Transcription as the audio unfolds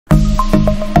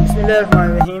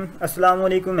Bismillahirrahmanirrahim. Assalamu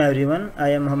alaikum everyone. I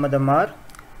am Muhammad Ammar.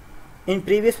 In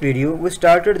previous video we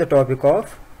started the topic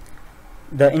of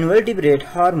the invertebrate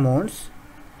hormones,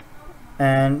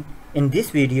 and in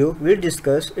this video we'll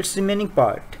discuss its remaining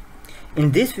part.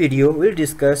 In this video we'll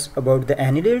discuss about the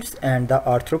annelids and the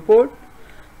arthropod.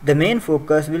 The main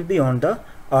focus will be on the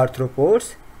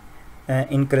arthropods.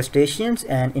 In crustaceans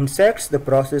and insects, the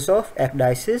process of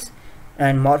ecdysis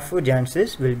and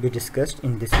morphogenesis will be discussed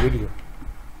in this video.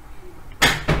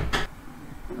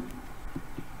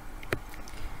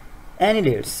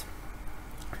 Annelids.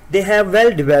 They have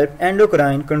well-developed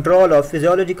endocrine control of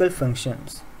physiological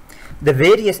functions. The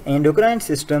various endocrine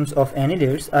systems of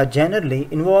annelids are generally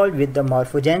involved with the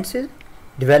morphogenesis,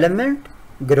 development,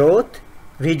 growth,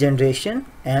 regeneration,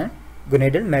 and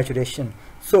gonadal maturation.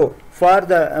 So, for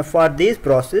these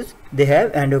processes, they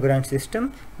have endocrine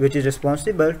system which is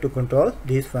responsible to control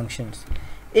these functions.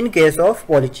 In case of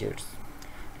polychaetes,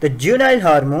 the juvenile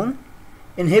hormone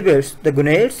inhibits the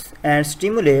gonads and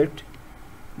stimulates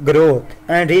growth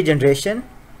and regeneration,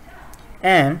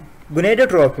 and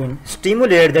gonadotropin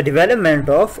stimulates the development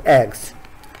of eggs.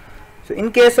 So,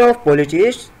 in case of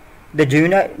polychaetes, the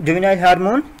juvenile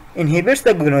hormone inhibits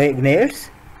the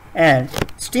gonads and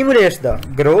stimulates the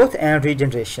growth and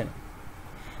regeneration,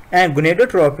 and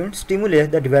gonadotropin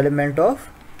stimulates the development of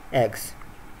eggs.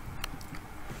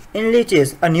 In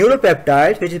leeches, a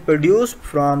neuropeptide which is produced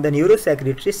from the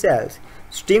neurosecretory cells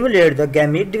stimulates the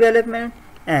gamete development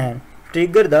and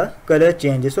trigger the color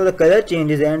changes. So the color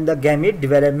changes and the gamete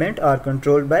development are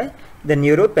controlled by the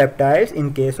neuropeptides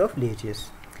in case of leeches.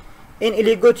 In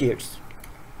oligochaetes,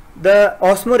 the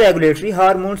osmoregulatory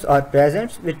hormones are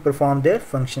present which perform their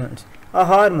functions. A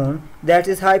hormone that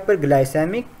is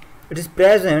hyperglycemic, it is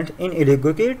present in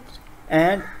oligochaetes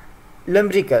and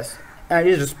lumbricus and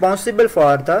is responsible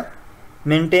for the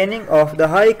maintaining of the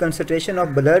high concentration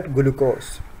of blood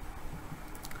glucose.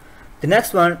 The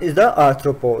next one is the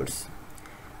arthropods.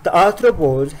 The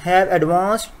arthropods have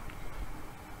advanced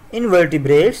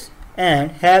invertebrates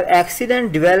and have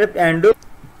excellent developed endocrine.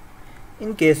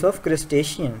 In case of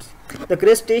crustaceans, the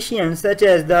crustaceans such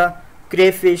as the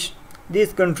crayfish,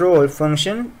 these control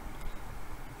function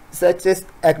such as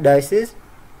ecdysis,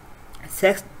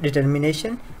 sex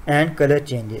determination, and color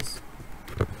changes.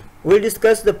 We will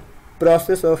discuss the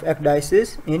process of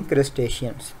ecdysis in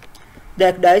crustaceans. The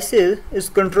ecdysis is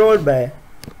controlled by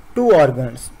two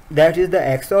organs, that is the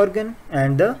X organ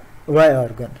and the Y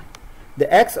organ.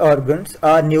 The X organs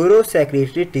are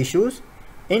neurosecretory tissues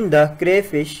in the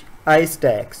crayfish eye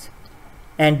stalks,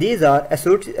 and these are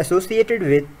associated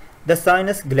with the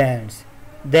sinus glands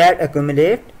that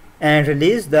accumulate and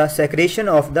release the secretion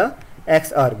of the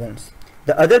X organs.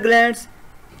 The other glands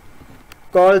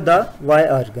called the Y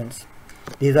organs.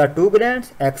 These are two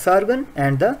glands, X organ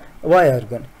and the Y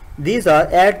organ. These are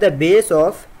at the base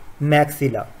of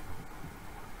maxilla.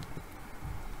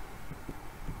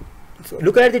 So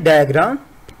look at the diagram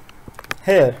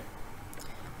here.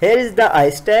 Here is the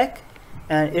eye stalk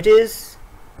and it is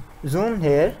zoomed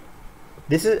here.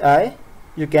 This is eye.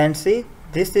 You can see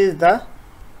this is the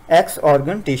X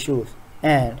organ tissues,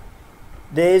 and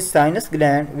there is sinus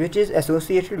gland which is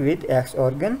associated with X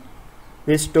organ,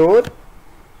 which store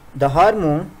the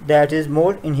hormone that is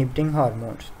mold inhibiting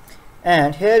hormones.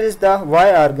 And here is the Y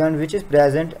organ which is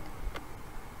present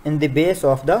in the base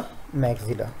of the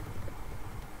maxilla.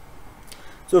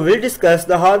 So we'll discuss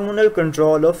the hormonal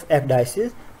control of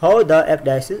ecdysis, how the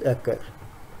ecdysis occur.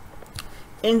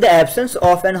 In the absence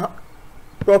of an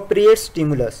appropriate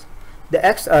stimulus, the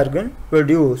X organ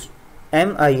produces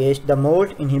MIH, the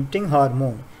mold inhibiting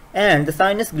hormone, and the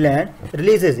sinus gland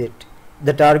releases it.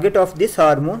 The target of this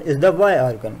hormone is the Y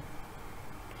organ.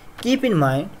 Keep in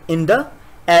mind, in the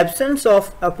absence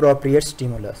of appropriate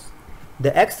stimulus,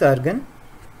 the X organ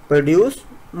produces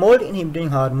mold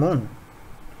inhibiting hormone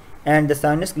and the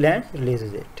sinus gland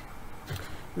releases it.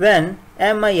 When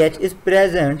MIH is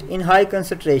present in high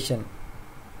concentration,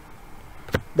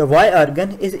 the Y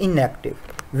organ is inactive.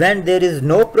 When there is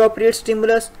no appropriate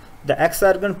stimulus, the X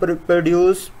organ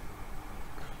produces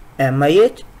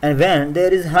MIH, and when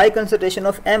there is high concentration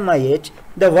of MIH,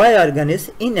 the Y organ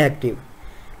is inactive.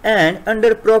 And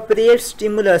under appropriate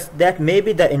stimulus, that may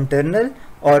be the internal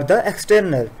or the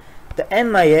external, the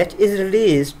MIH is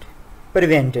released,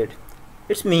 prevented.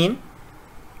 It means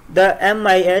the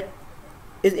MIH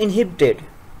is inhibited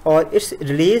or its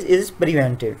release is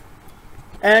prevented,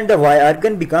 and the Y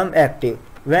organ become active.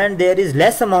 When there is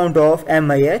less amount of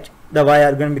MIH, the Y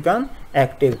organ become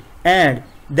active, and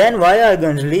then Y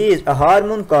organ release a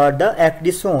hormone called the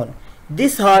ecdysone.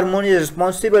 This hormone is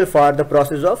responsible for the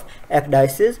process of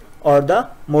ecdysis or the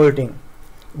molting.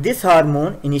 This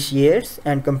hormone initiates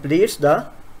and completes the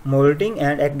molting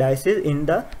and ecdysis in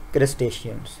the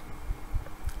crustaceans.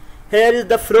 Here is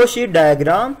the flow sheet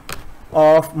diagram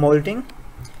of molting.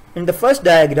 In the first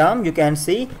diagram, you can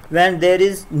see when there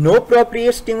is no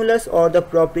appropriate stimulus or the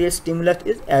appropriate stimulus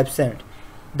is absent,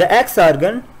 the X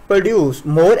organ produces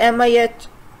more MIH.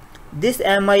 This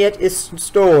MIH is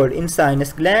stored in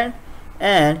sinus gland,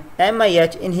 and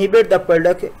MIH inhibits the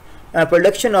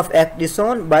production of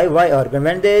ecdysone by Y organ.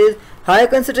 When there is high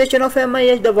concentration of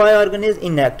MIH, the Y organ is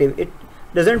inactive. It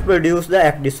doesn't produce the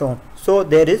ecdysone, so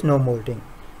there is no molting.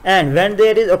 And when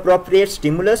there is appropriate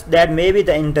stimulus, that may be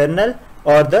the internal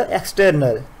or the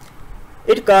external,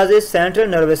 it causes central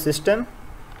nervous system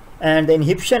and the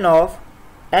inhibition of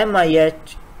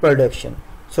MIH production.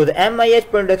 So the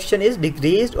MIH production is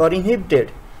decreased or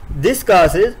inhibited. This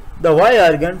causes the Y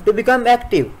organ to become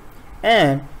active,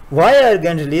 and Y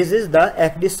organ releases the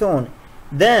ecdysone.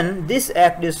 Then this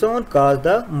ecdysone causes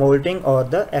the molting or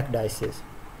the ecdysis.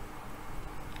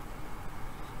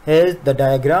 Here is the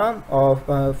diagram of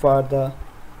for the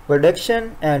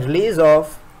production and release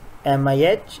of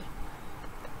MIH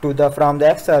from the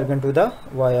X organ to the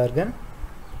Y organ.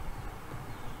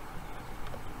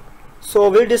 So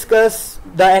we'll discuss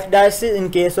the ecdysis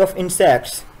in case of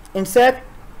insects. Insects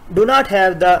do not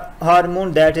have the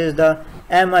hormone, that is the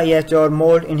MIH or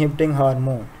molt inhibiting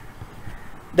hormone.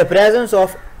 The presence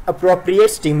of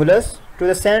appropriate stimulus to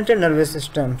the central nervous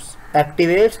systems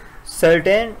activates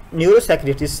certain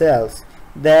neurosecretory cells,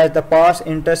 that the pars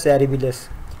intercerebrales,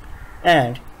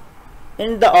 and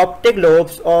in the optic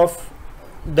lobes of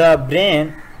the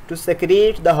brain to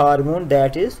secrete the hormone,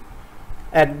 that is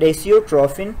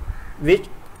ecdysotrophin, which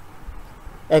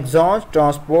axons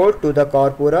transport to the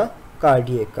corpora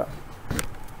cardiaca.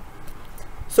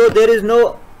 So there is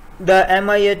no the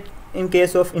MIH in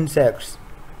case of insects.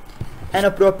 An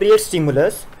appropriate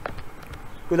stimulus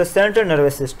to the central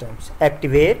nervous systems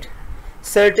activate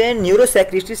certain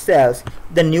neurosecretory cells.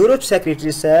 The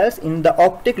neurosecretory cells in the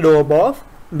optic lobe of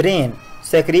brain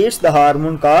secretes the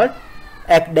hormone called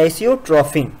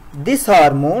ecdysotrophin. This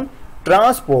hormone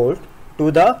transports to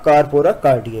the corpora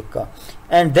cardiaca,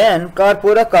 and then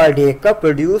corpora cardiaca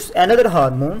produce another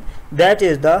hormone, that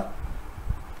is the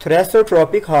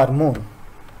thrasotropic hormone.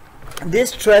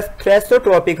 This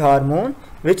thrasotropic hormone,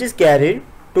 which is carried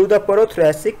to the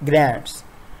parothoracic glands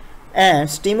and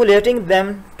stimulating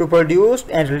them to produce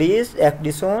and release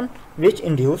ecdysone, which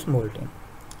induce molting.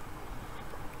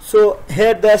 So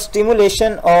here the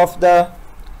stimulation of the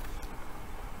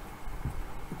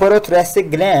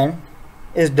parothoracic gland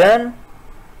is done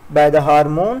by the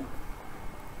hormone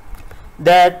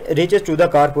that reaches to the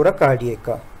corpora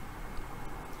cardiaca.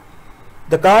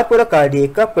 The corpora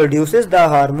cardiaca produces the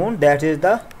hormone, that is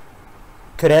the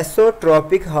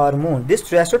thrasotropic hormone. This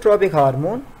thrasotropic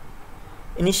hormone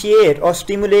initiate or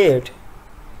stimulate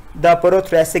the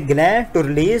parothoracic gland to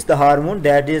release the hormone,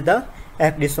 that is the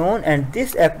ecdysone, and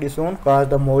this ecdysone causes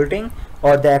the molting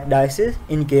or the ecdysis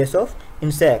in case of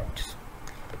insects.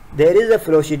 There is a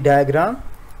flow sheet diagram.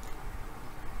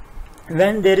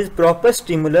 When there is proper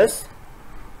stimulus,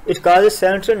 it causes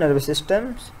central nervous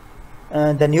systems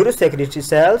and the neurosecretory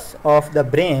cells of the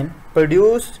brain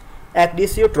produce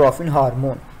ecdysotrophin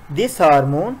hormone. This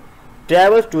hormone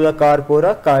travels to the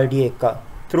corpora cardiaca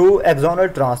through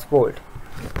axonal transport,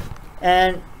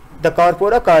 and the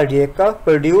corpora cardiaca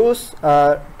produce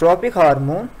tropic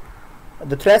hormone,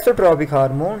 the thrasotropic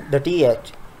hormone, the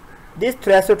TH. This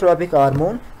thrasotropic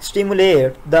hormone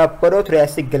stimulates the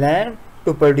parothoracic gland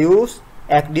to produce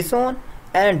ecdysone,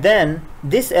 and then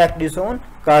this ecdysone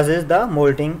causes the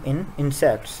molting in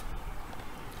insects.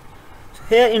 So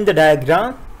here in the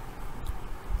diagram,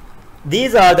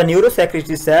 these are the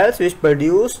neurosecretory cells which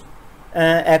produce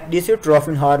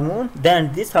ecdysotrophin hormone.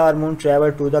 Then this hormone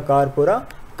travels to the corpora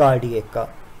cardiaca.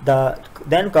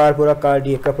 Then corpora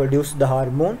cardiaca produces the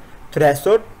hormone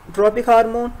thrasotropic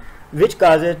hormone, which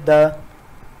causes the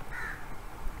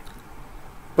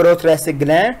parothoracic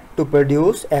gland to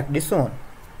produce ecdysone.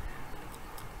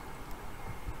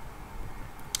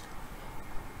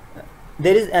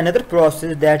 There is another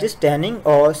process, that is tanning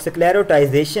or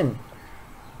sclerotization.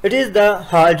 It is the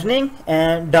hardening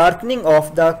and darkening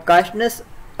of the chitinous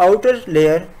outer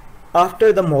layer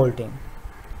after the molting.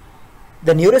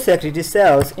 The neurosecretory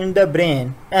cells in the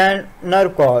brain and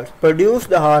nerve cords produce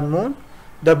the hormone,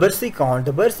 the bursicon.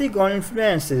 The bursicon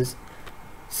influences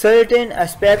certain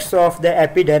aspects of the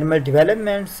epidermal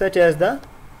development, such as the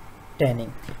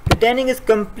tanning. The tanning is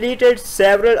completed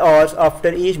several hours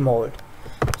after each molt.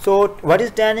 So what is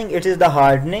tanning? It is the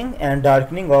hardening and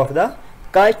darkening of the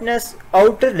chitinous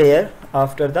outer layer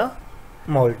after the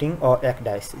molting or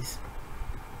ecdysis.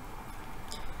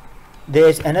 there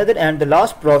is another and the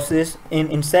last process in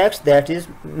insects, that is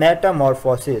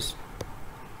metamorphosis.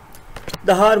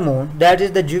 The hormone, that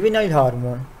is the juvenile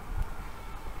hormone,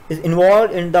 is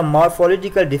involved in the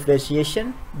morphological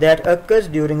differentiation that occurs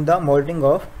during the molting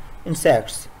of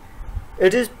insects.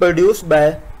 It is produced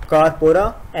by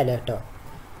corpora alata.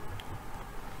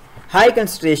 High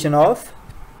concentration of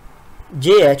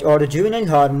JH or the juvenile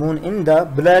hormone in the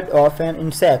blood of an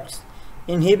insect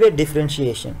inhibit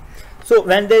differentiation. So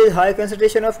when there is high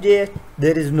concentration of JH,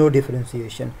 there is no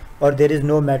differentiation or there is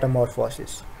no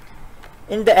metamorphosis.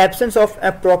 In the absence of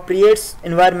appropriate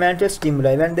environmental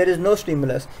stimuli, when there is no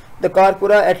stimulus, the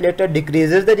corpora alata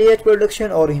decreases the JH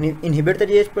production or inhibit the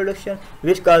JH production,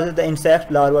 which causes the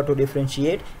insect larva to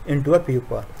differentiate into a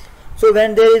pupa. So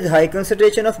when there is high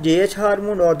concentration of JH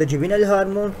hormone or the juvenile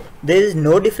hormone, there is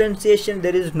no differentiation,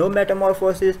 there is no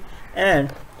metamorphosis.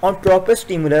 And on proper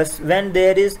stimulus, when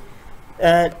there is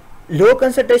low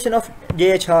concentration of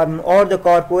JH hormone or the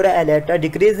corpora alata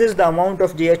decreases the amount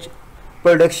of JH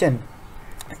production,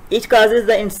 it causes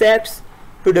the insects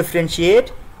to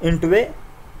differentiate into a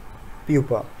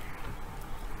pupa.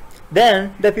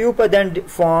 Then the pupa then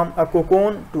form a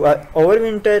cocoon to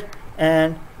overwinter,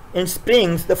 and in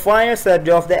springs the final surge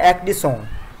of the ecdysone,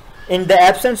 in the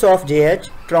absence of JH,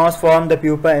 transform the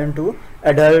pupa into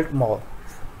adult morph.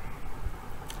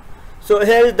 So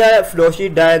here is the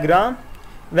flowsheet diagram.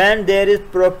 When there is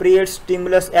appropriate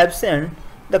stimulus absent,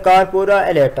 the corpora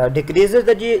alata decreases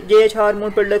the JH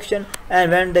hormone production,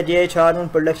 and when the JH hormone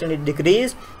production is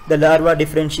decreased, the larva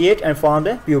differentiate and form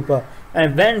the pupa.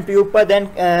 And when pupa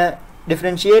then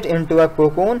differentiate into a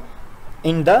cocoon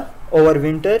in the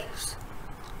overwinters,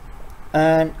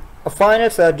 and a final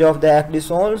surge of the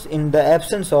ecdysones in the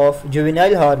absence of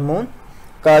juvenile hormone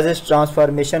causes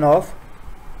transformation of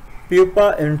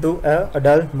pupa into a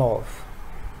adult morph.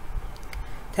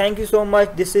 Thank you so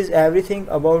much. This is everything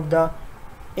about the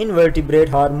invertebrate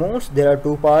hormones. There are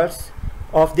two parts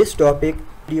of this topic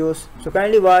videos, so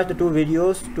kindly watch the two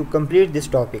videos to complete this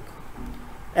topic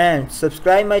and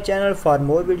subscribe my channel for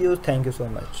more videos. Thank you so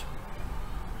much.